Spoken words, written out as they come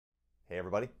Hey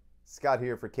everybody, Scott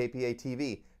here for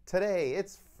KPA-TV. Today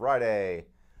it's Friday.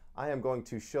 I am going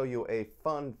to show you a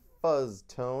fun fuzz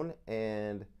tone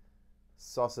and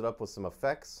sauce it up with some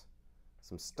effects,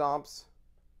 some stomps,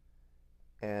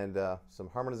 and some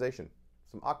harmonization,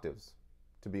 some octaves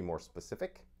to be more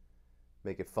specific,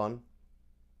 make it fun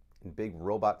and big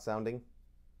robot sounding.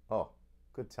 Oh,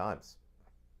 good times.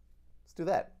 Let's do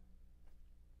that.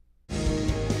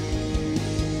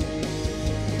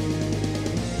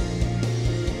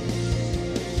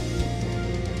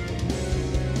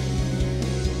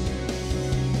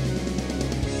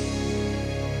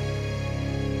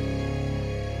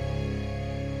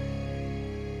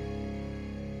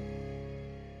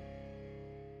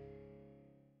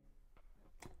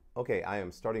 Okay, I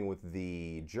am starting with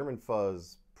the German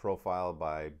Fuzz profile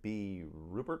by B.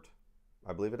 Rupert,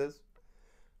 I believe it is.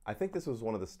 I think this was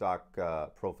one of the stock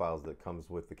profiles that comes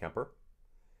with the Kemper,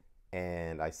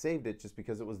 and I saved it just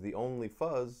because it was the only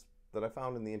fuzz that I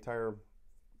found in the entire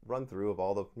run-through of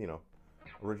all the,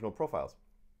 original profiles.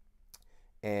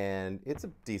 And it's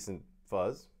a decent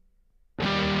fuzz.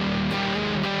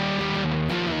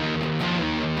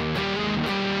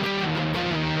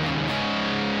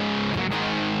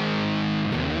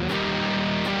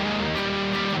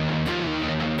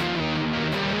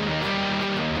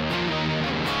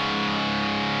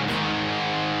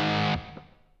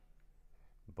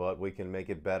 But we can make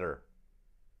it better.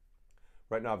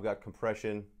 Right now I've got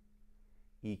compression,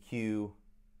 EQ,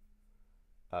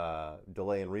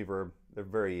 delay and reverb. They're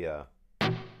very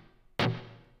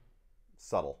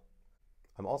subtle.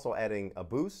 I'm also adding a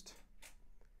boost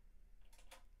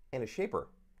and a shaper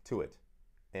to it.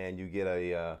 And you get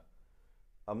a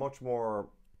much more,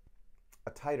 a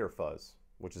tighter fuzz,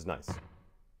 which is nice.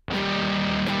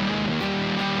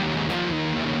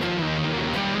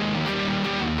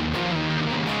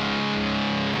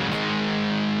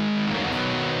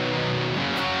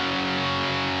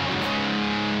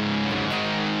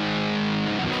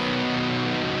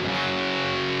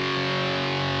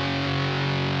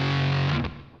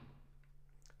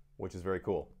 Which is very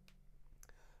cool.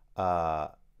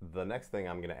 The next thing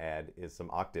I'm going to add is some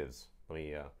octaves. Let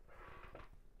me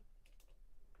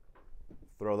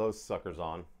throw those suckers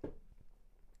on.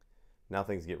 Now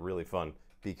things get really fun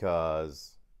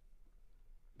because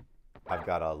I've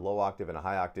got a low octave and a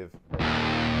high octave.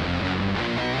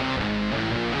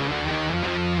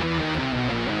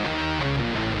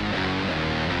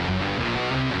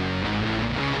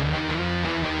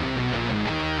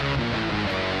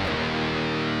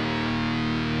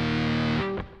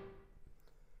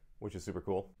 Which is super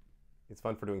cool. It's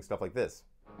fun for doing stuff like this.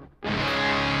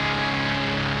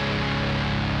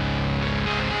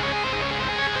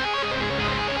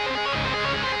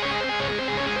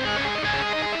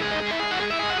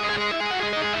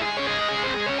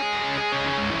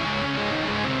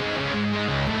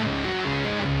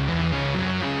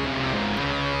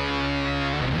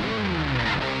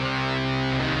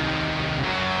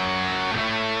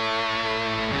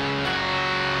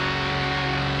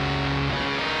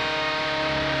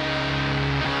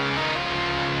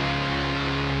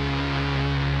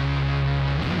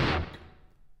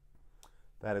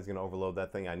 That is going to overload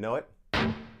that thing, I know it.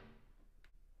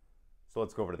 So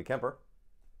let's go over to the Kemper.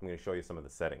 I'm going to show you some of the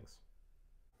settings.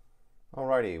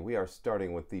 Alrighty, we are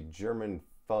starting with the German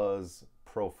Fuzz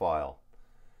profile.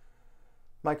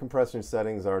 My compression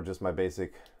settings are just my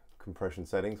basic compression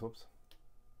settings. Whoops.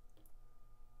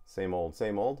 Same old,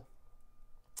 same old.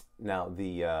 Now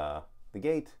the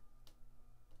gate,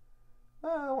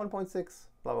 1.6,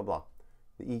 blah blah blah.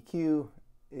 The EQ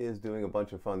is doing a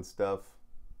bunch of fun stuff.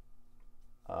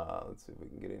 Let's see if we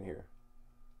can get in here.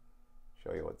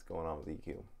 Show you what's going on with EQ.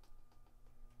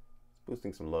 It's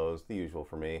boosting some lows, the usual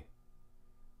for me.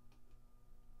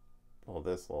 A little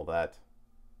this, a little that.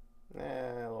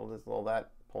 A little this, a little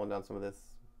that. Pulling down some of this,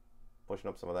 pushing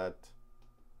up some of that.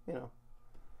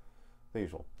 The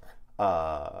usual.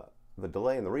 The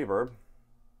delay and the reverb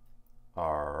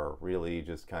are really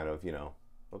just kind of,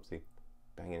 whoopsie,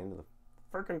 banging into the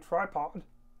freaking tripod.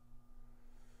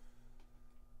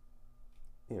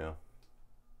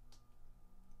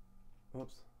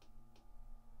 Oops.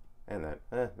 And that,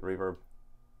 the reverb.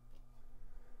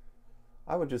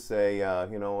 I would just say,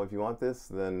 if you want this,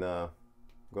 then go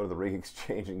to the Rig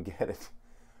Exchange and get it.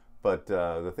 But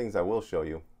the things I will show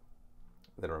you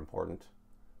that are important,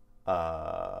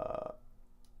 like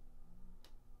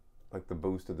the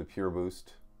boost of the pure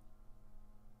boost.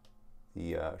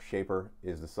 The shaper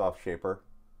is the soft shaper.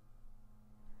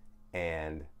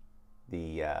 And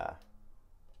the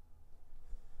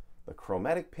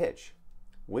chromatic pitch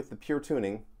with the pure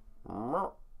tuning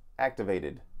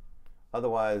activated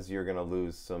Otherwise, you're going to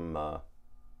lose some,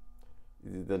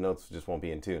 the notes just won't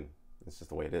be in tune. It's just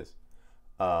the way it is.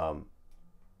 I've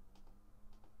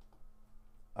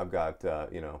got,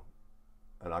 you know,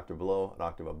 an octave below, an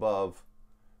octave above,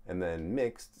 and then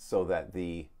mixed so that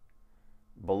the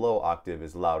below octave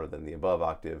is louder than the above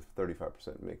octave,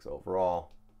 35% mix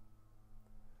overall,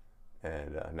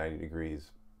 and 90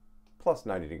 degrees plus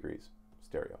 90 degrees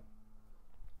stereo.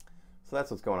 So that's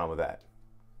what's going on with that.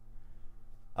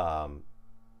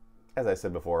 As I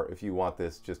said before, if you want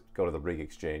this, just go to the rig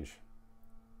exchange.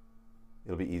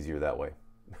 It'll be easier that way.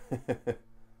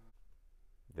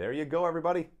 There you go,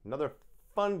 everybody. Another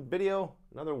fun video,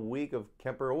 another week of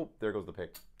Kemper. Oh, there goes the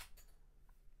pick.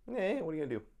 Hey, what are you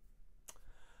gonna do?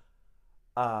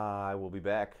 I will be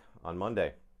back on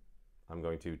Monday. I'm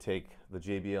going to take the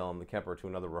JBL and the Kemper to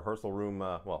another rehearsal room,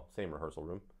 well, same rehearsal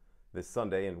room, this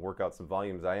Sunday and work out some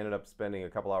volumes. I ended up spending a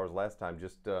couple hours last time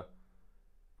just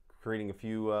creating a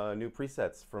few new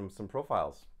presets from some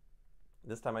profiles.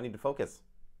 This time I need to focus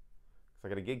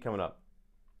because I got a gig coming up.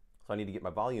 So I need to get my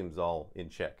volumes all in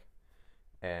check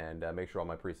and make sure all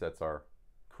my presets are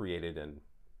created and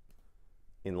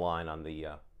in line on the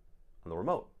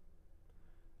remote.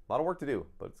 A lot of work to do,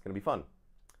 but it's going to be fun.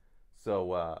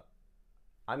 So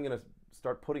I'm going to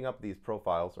start putting up these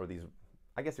profiles, or these,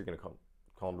 I guess you're going to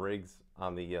call them rigs,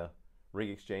 on the rig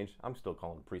exchange. I'm still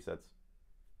calling them presets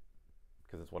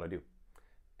because that's what I do.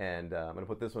 And I'm going to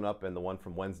put this one up and the one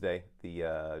from Wednesday, the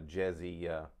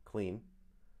Jazzy Clean,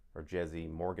 or Jazzy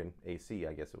Morgan AC,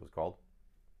 I guess it was called.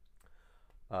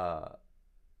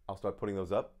 I'll start putting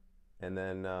those up, and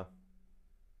then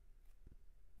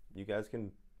you guys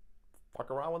can fuck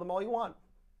around with them all you want.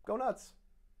 Go nuts.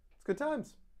 It's good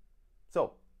times.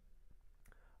 So,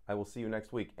 I will see you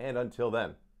next week, and until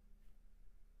then,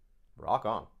 rock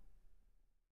on.